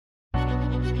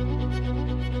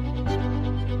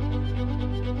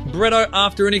Bretto,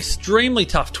 after an extremely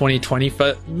tough 2020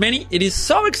 for many, it is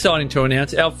so exciting to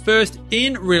announce our first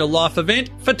in real life event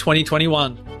for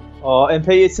 2021. Oh,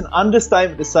 MP, it's an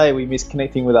understatement to say we miss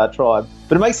connecting with our tribe,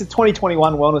 but it makes the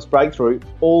 2021 Wellness Breakthrough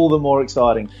all the more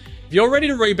exciting. If you're ready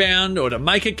to rebound or to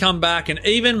make a comeback and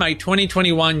even make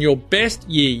 2021 your best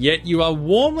year yet, you are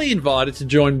warmly invited to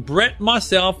join Brett,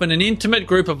 myself, and an intimate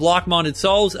group of like-minded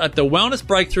souls at the Wellness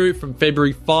Breakthrough from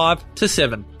February 5 to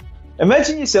 7.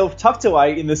 Imagine yourself tucked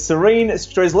away in the serene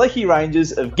Strzelecki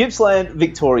Ranges of Gippsland,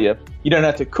 Victoria. You don't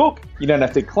have to cook, you don't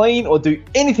have to clean or do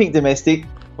anything domestic.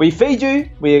 We feed you,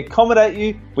 we accommodate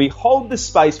you, we hold the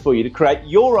space for you to create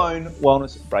your own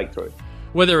wellness breakthrough.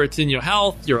 Whether it's in your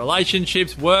health, your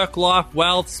relationships, work, life,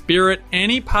 wealth, spirit,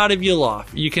 any part of your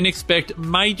life, you can expect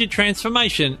major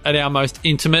transformation at our most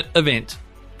intimate event.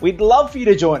 We'd love for you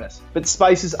to join us, but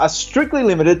spaces are strictly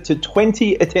limited to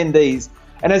 20 attendees.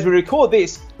 And as we record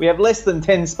this, we have less than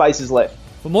 10 spaces left.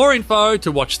 For more info,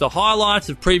 to watch the highlights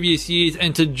of previous years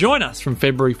and to join us from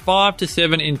February 5 to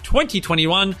 7 in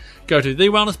 2021, go to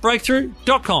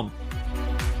thewellnessbreakthrough.com.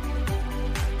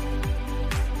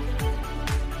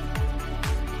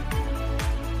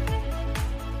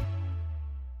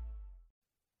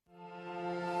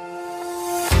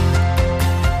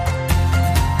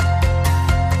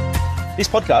 This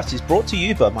podcast is brought to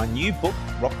you by my new book,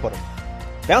 Rock Bottom.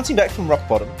 Bouncing back from rock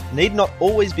bottom need not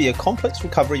always be a complex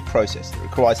recovery process that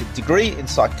requires a degree in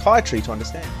psychiatry to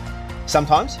understand.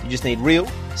 Sometimes you just need real,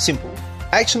 simple,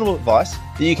 actionable advice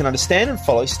that you can understand and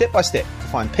follow step by step to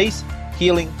find peace,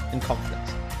 healing, and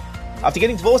confidence. After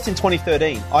getting divorced in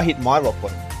 2013, I hit my rock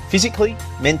bottom, physically,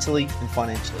 mentally, and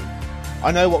financially.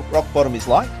 I know what rock bottom is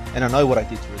like, and I know what I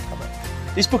did to recover.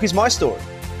 This book is my story,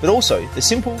 but also the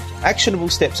simple, actionable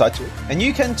steps I took, and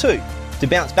you can too, to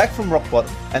bounce back from rock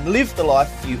bottom and live the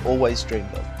life you always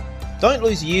dreamed of. Don't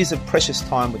lose years of precious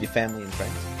time with your family and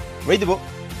friends. Read the book,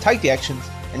 take the actions,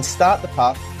 and start the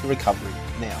path to recovery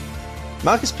now.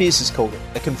 Marcus Pearce has called it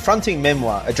a confronting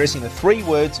memoir addressing the three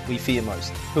words we fear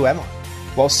most. Who am I?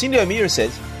 While Cindy O'Meara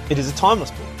says it is a timeless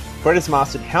book. Brett has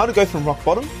mastered how to go from rock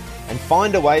bottom and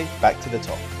find a way back to the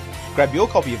top. Grab your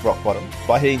copy of Rock Bottom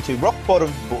by heading to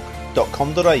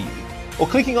rockbottombook.com.au or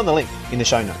clicking on the link in the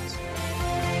show notes.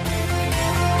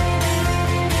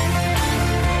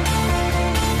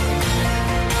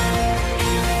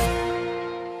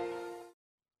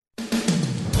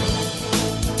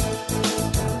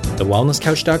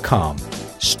 TheWellnessCouch.com,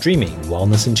 streaming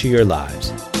wellness into your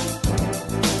lives.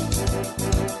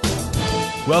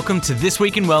 Welcome to This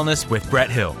Week in Wellness with Brett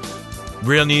Hill.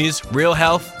 Real news, real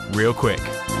health, real quick.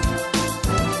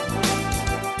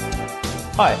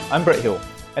 Hi, I'm Brett Hill.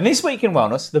 And this week in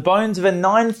Wellness, the bones of a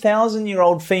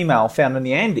 9,000-year-old female found in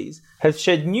the Andes have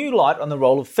shed new light on the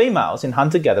role of females in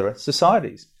hunter-gatherer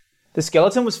societies. The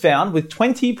skeleton was found with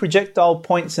 20 projectile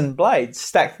points and blades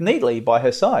stacked neatly by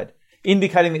her side,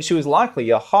 indicating that she was likely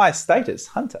a high-status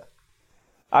hunter.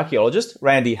 Archaeologist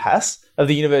Randy Haas of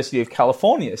the University of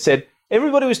California said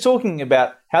everybody was talking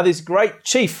about how this great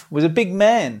chief was a big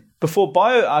man before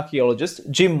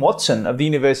bioarchaeologist Jim Watson of the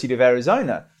University of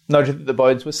Arizona noted that the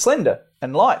bones were slender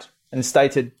and light and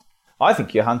stated, "I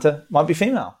think your hunter might be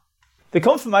female." The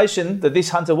confirmation that this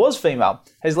hunter was female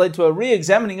has led to a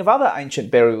re-examining of other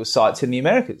ancient burial sites in the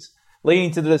Americas,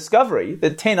 leading to the discovery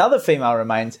that 10 other female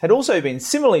remains had also been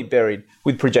similarly buried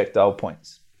with projectile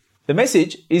points. The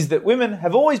message is that women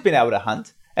have always been able to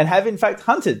hunt and have in fact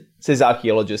hunted, says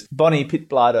archaeologist Bonnie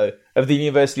Pitblado of the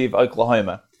University of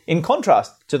Oklahoma, in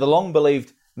contrast to the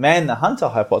long-believed man the hunter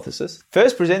hypothesis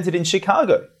first presented in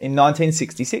Chicago in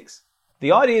 1966.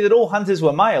 The idea that all hunters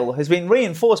were male has been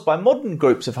reinforced by modern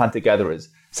groups of hunter-gatherers,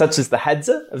 such as the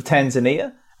Hadza of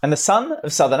Tanzania and the San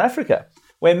of Southern Africa,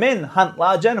 where men hunt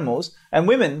large animals and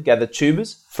women gather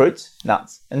tubers, fruits,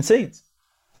 nuts, and seeds.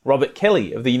 Robert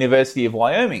Kelly of the University of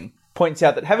Wyoming points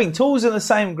out that having tools in the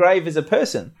same grave as a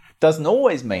person doesn't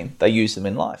always mean they use them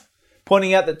in life,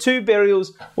 pointing out that 2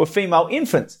 burials were female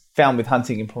infants found with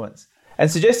hunting implements, and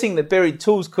suggesting that buried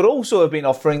tools could also have been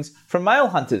offerings from male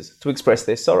hunters to express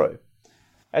their sorrow.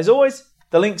 As always,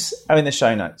 the links are in the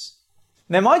show notes.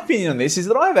 Now, my opinion on this is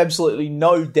that I have absolutely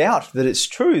no doubt that it's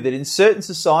true that in certain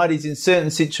societies, in certain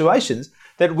situations,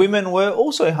 that women were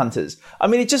also hunters. I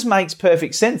mean, it just makes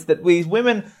perfect sense that these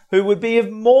women who would be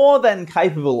more than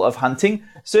capable of hunting,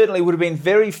 certainly would have been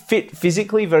very fit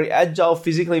physically, very agile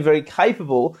physically, very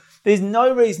capable. There's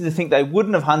no reason to think they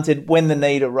wouldn't have hunted when the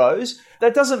need arose.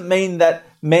 That doesn't mean that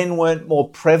men weren't more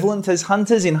prevalent as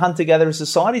hunters in hunter-gatherer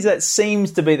societies. That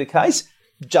seems to be the case,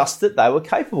 just that they were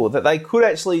capable, that they could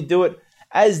actually do it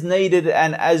as needed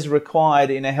and as required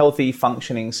in a healthy,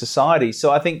 functioning society.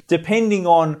 So I think depending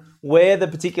on where the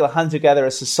particular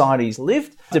hunter-gatherer societies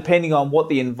lived, depending on what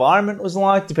the environment was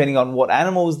like, depending on what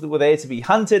animals were there to be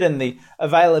hunted and the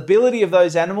availability of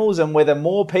those animals and whether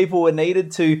more people were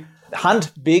needed to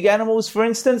hunt big animals, for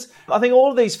instance. I think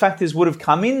all of these factors would have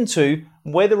come into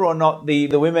whether or not the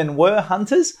women were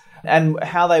hunters and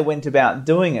how they went about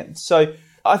doing it. So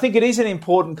I think it is an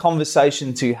important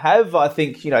conversation to have. I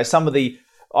think, some of the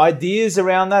ideas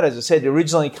around that, as I said,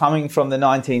 originally coming from the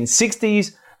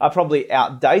 1960s, are probably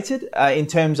outdated in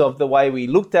terms of the way we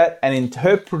looked at and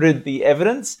interpreted the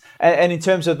evidence and in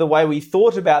terms of the way we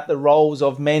thought about the roles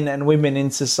of men and women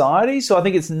in society. So I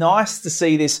think it's nice to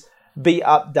see this be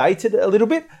updated a little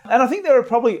bit. And I think there are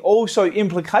probably also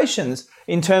implications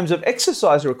in terms of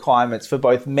exercise requirements for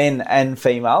both men and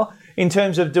female in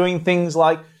terms of doing things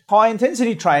like high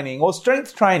intensity training or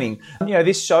strength training.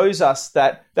 This shows us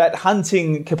that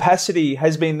hunting capacity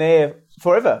has been there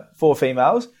forever for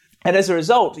females. And as a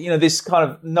result, this kind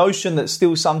of notion that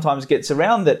still sometimes gets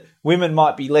around that women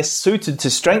might be less suited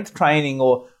to strength training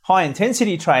or high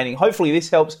intensity training, hopefully this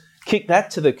helps kick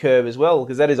that to the curb as well,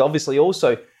 because that is obviously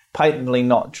also patently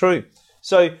not true.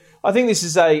 So I think this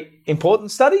is an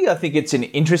important study. I think it's an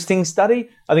interesting study.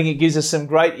 I think it gives us some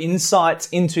great insights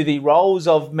into the roles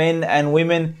of men and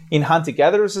women in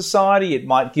hunter-gatherer society. It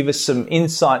might give us some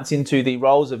insights into the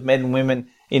roles of men and women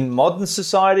in modern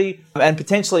society, and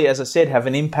potentially, as I said, have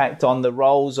an impact on the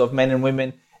roles of men and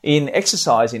women in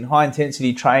exercise, in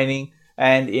high-intensity training,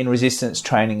 and in resistance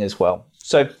training as well.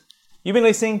 So you've been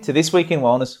listening to This Week in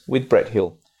Wellness with Brett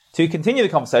Hill. To continue the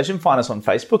conversation, find us on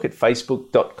Facebook at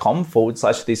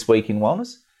facebook.com/This Week in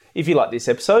Wellness. If you like this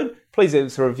episode, please leave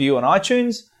us a review on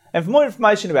iTunes. And for more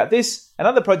information about this and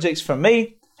other projects from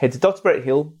me, head to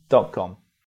drbretthill.com.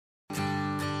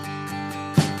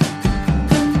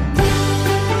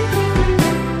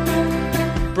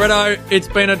 Bretto, it's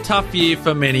been a tough year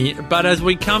for many, but as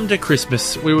we come to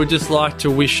Christmas, we would just like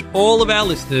to wish all of our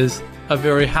listeners a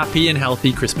very happy and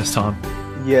healthy Christmas time.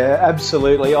 Yeah,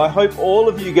 absolutely. I hope all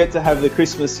of you get to have the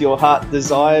Christmas your heart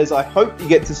desires. I hope you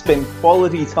get to spend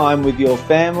quality time with your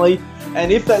family.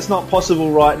 And if that's not possible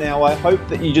right now, I hope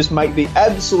that you just make the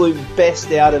absolute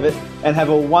best out of it and have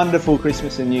a wonderful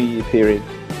Christmas and New Year period.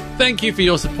 Thank you for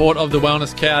your support of The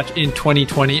Wellness Couch in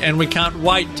 2020, and we can't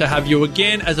wait to have you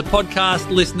again as a podcast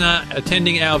listener,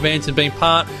 attending our events and being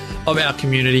part of our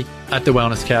community at The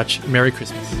Wellness Couch. Merry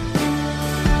Christmas.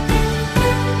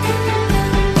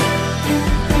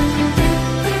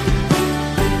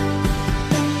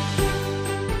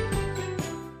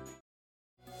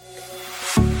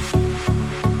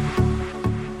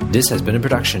 This has been a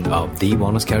production of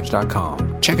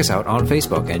TheWellnessCouch.com. Check us out on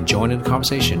Facebook and join in the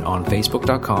conversation on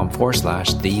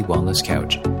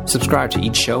Facebook.com/TheWellnessCouch. Subscribe to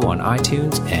each show on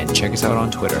iTunes and check us out on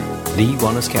Twitter. The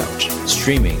Wellness Couch,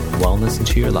 streaming wellness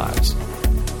into your lives.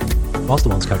 Whilst the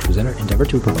Wellness Couch presenter endeavor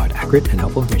to provide accurate and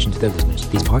helpful information to their listeners,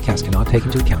 these podcasts cannot take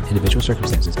into account individual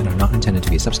circumstances and are not intended to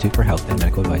be a substitute for health and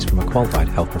medical advice from a qualified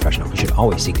health professional. You should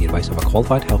always seek the advice of a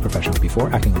qualified health professional before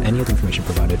acting on any of the information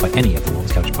provided by any of the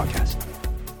Wellness Couch podcasts.